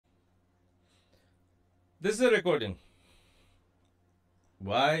This is a recording.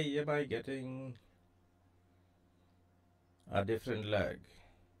 Why am I getting a different lag?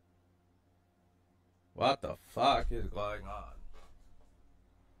 What the fuck is going on?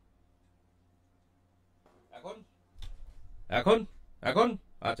 এখন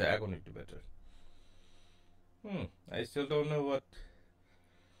আচ্ছা এখন একটু better. I still don't know what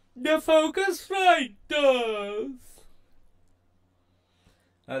the focus right does.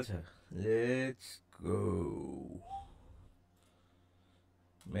 আচ্ছা, let's go.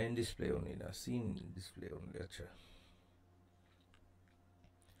 Main display only না, scene display only. আচ্ছা,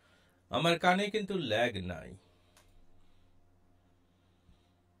 আমার কানে কিন্তু ল্যাগ নাই,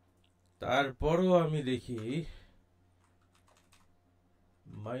 তারপরও আমি দেখি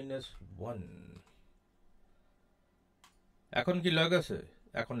 -1. এখন কি ল্যাগ আছে?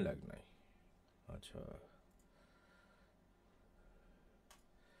 এখন ল্যাগ নাই। আচ্ছা,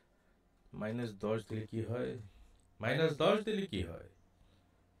 -10 দিলে কি হয়? -10 দিলে কি হয়?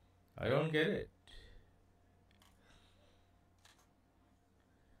 I don't get it.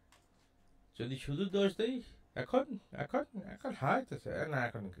 যদি শুধু 10 দেই, এখন হাইতেছে না,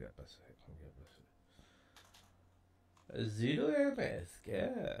 এখন গ্যাপ আছে, 0 ms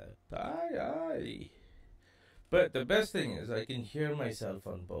gap. Aye. But the best thing is I can hear myself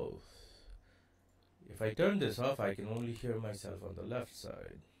on both. If I turn this off, I can only hear myself on the left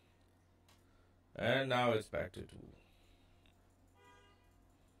side. And now it's back to 2.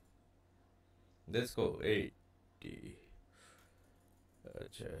 Let's go 80.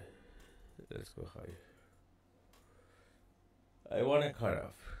 Let's go higher. I want to cut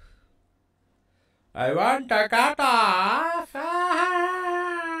off. I want to cut off.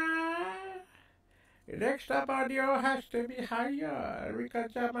 Next up audio has to be higher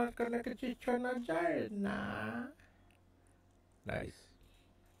because I'm not going to get you Nice.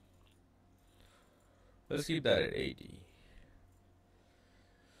 Let's keep that at 80.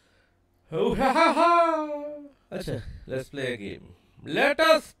 Oh, ha ha ha! Achha, let's play a game. Let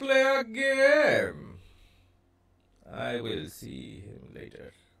us play a game. I will see him later.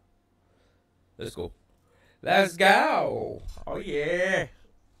 Let's go. Let's go. Oh yeah.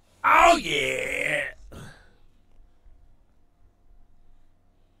 Oh yeah.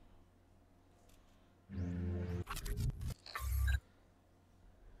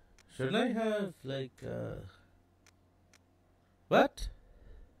 Shouldn't I have like what?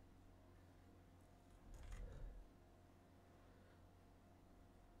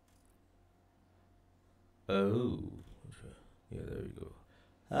 Oh, yeah, there we go.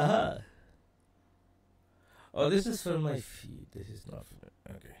 Aha. Oh, this is for my feed. This is not for...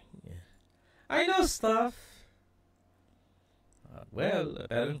 Okay, yeah. I know stuff. Well,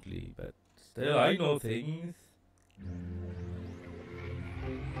 apparently, but still, I know things.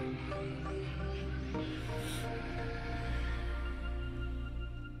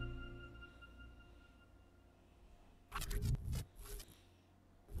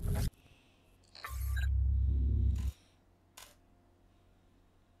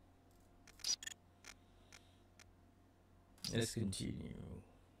 Let's continue.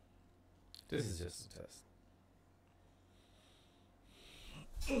 This is just a test.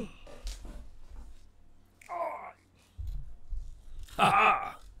 Ha!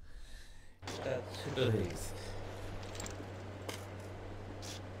 That's nice.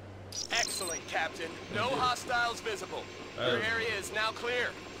 Excellent, Captain. No hostiles visible. Your area is now clear.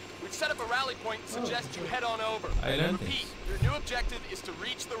 We've set up a rally point and suggest you head on over. Repeat, your new objective is to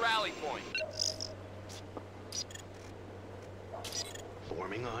reach the rally point.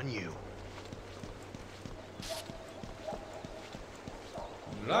 Forming on you.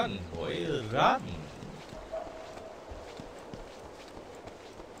 Run, boy, run.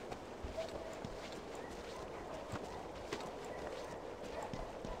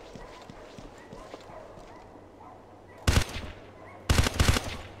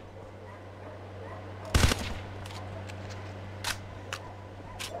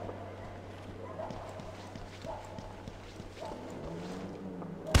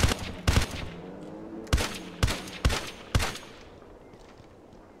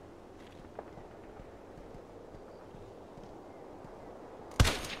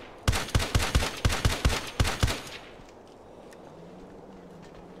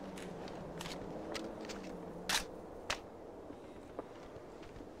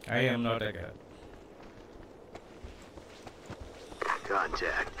 I am not a cat.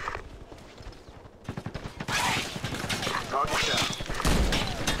 Contact. Target down.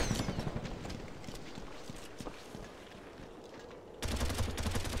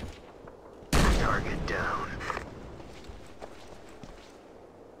 Target down.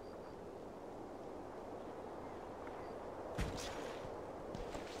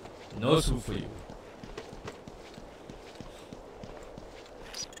 No soup for you.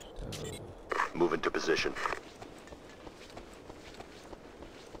 Move into position.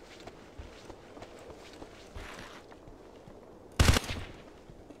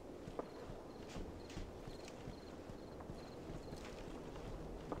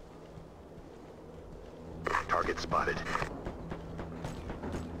 Target spotted.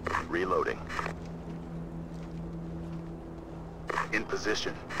 Reloading. In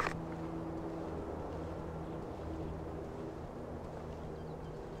position.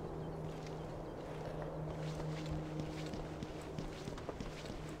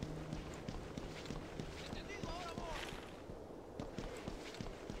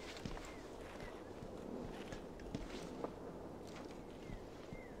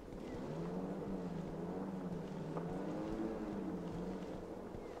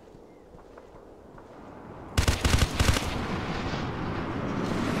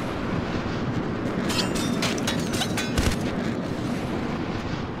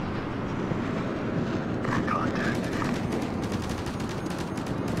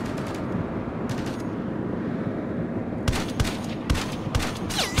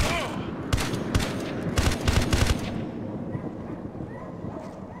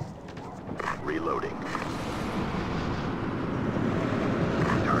 Reloading.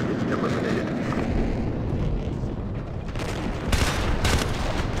 Target eliminated.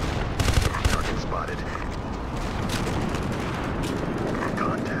 Target spotted.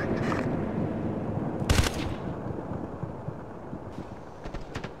 Contact.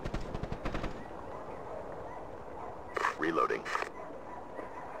 Reloading.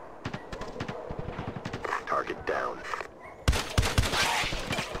 Target down.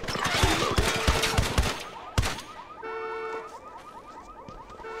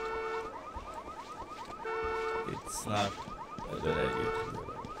 It's not a good idea to do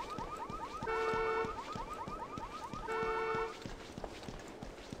that.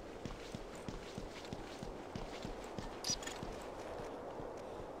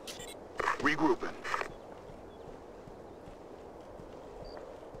 Regrouping.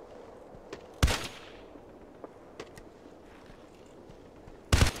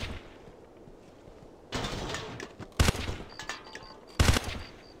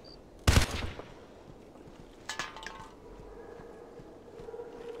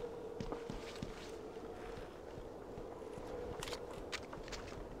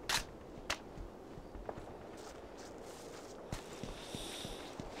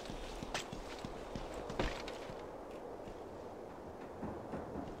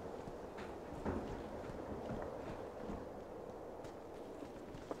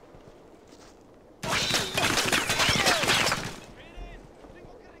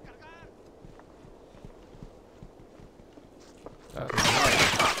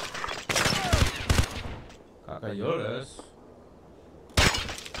 Kakak Yoles.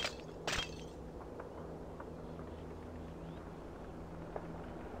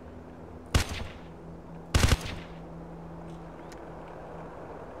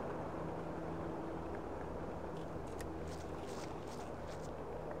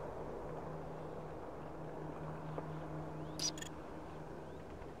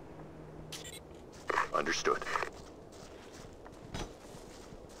 Understood.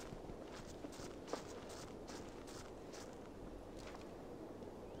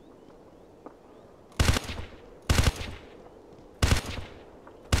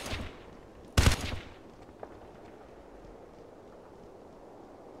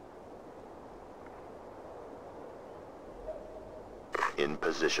 In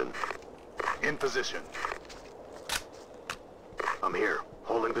position. In position. I'm here.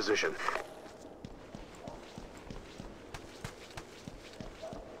 Holding position.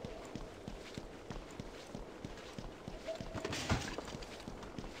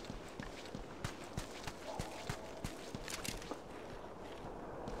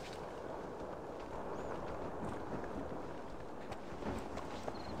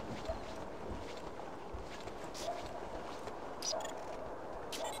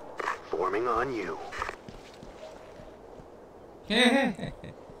 Forming on you. That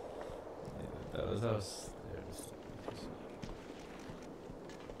was us.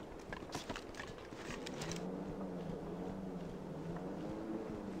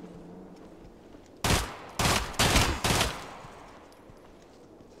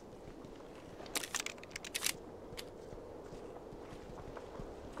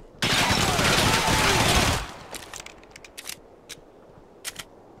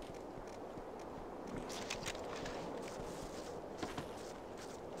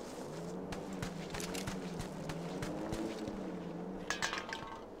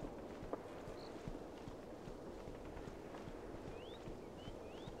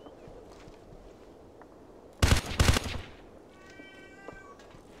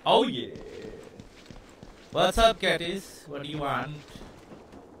 Oh yeah. What's up, catties? What do you want?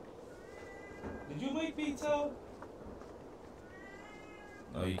 Did you make pizza?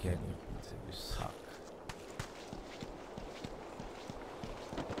 No, you can't make pizza. You suck.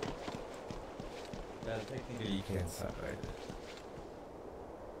 Well, technically you can't suck either.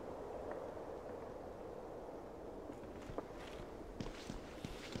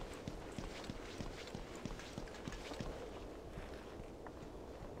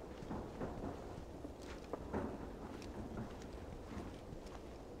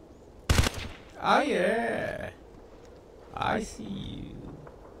 Oh yeah, I see you.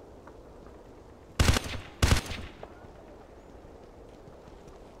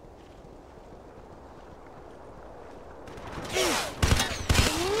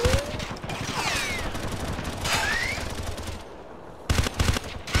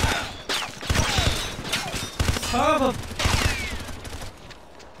 Son of a...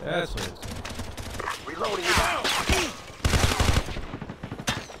 That's what it's doing. Reloading you now.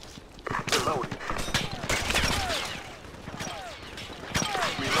 Reloading.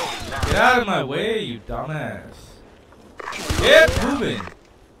 Reloading now. Get out of my way, you dumbass. Get moving.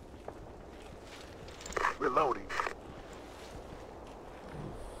 Reloading.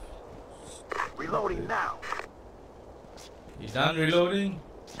 Reloading now. You done reloading?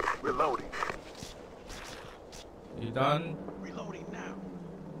 Reloading. You done? Reloading now.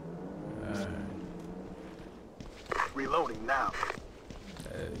 Reloading now.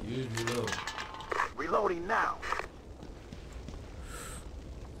 Use reload. Reloading now.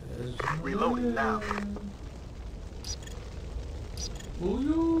 Reloading now.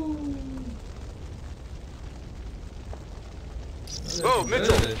 Oh,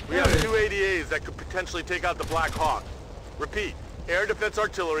 Mitchell, we have 2 ADAs that could potentially take out the Black Hawk. Repeat, air defense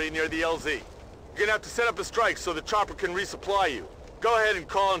artillery near the LZ. You're gonna have to set up a strike so the chopper can resupply you. Go ahead and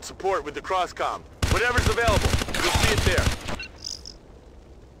call in support with the crosscom. Whatever's available, you'll see it there.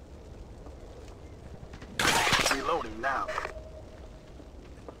 Reloading now.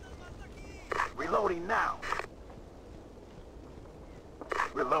 Reloading now.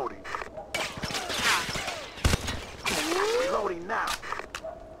 Reloading. Reloading now.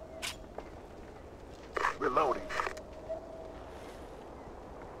 Reloading.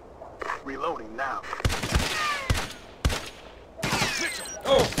 Reloading now. Mitchell!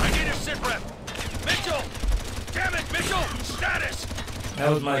 Oh! I need a sit rep! Mitchell! Damn it, Mitchell! Status!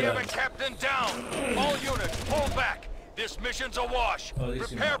 That was my We have gun. a captain down! All units, pull back! This mission's a wash! Oh, this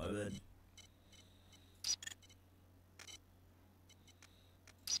Prepare... is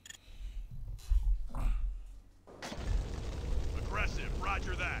Aggressive,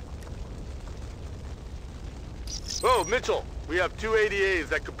 roger that. Oh, Mitchell, we have 2 ADAs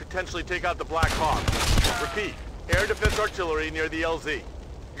that could potentially take out the Black Hawk. Repeat, air defense artillery near the LZ.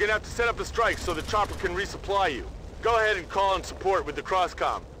 You're gonna have to set up a strike so the chopper can resupply you. Go ahead and call in support with the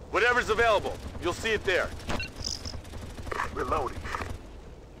crosscom. Whatever's available, you'll see it there. Reloading.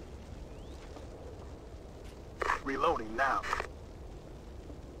 Reloading now.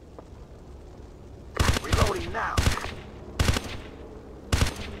 Reloading now.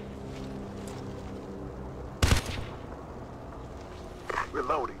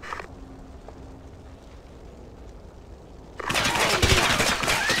 Reloading.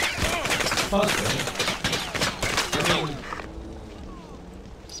 Fuck it. I mean,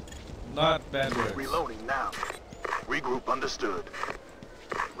 not bad words. Reloading now. Regroup understood.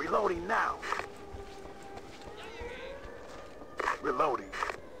 Reloading now. Reloading.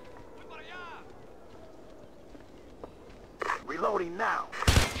 Reloading now.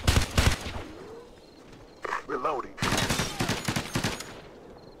 Reloading.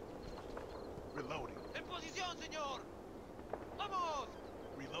 Reloading. En posición, señor. Vamos.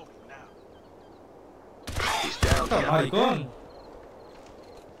 Reloading now. He's down. Puta, maricón.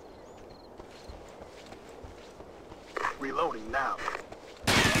 Reloading now.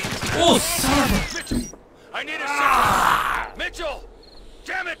 Oh, son of a... Mitchell, I need a Mitchell!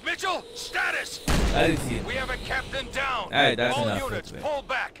 Damn it, Mitchell! Status! I didn't see it. We have a captain down. Alright, that's All enough. units, pull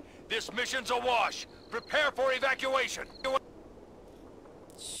back. This mission's a wash. Prepare for evacuation.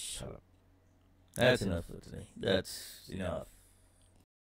 Shut up. That's enough for today. That's enough.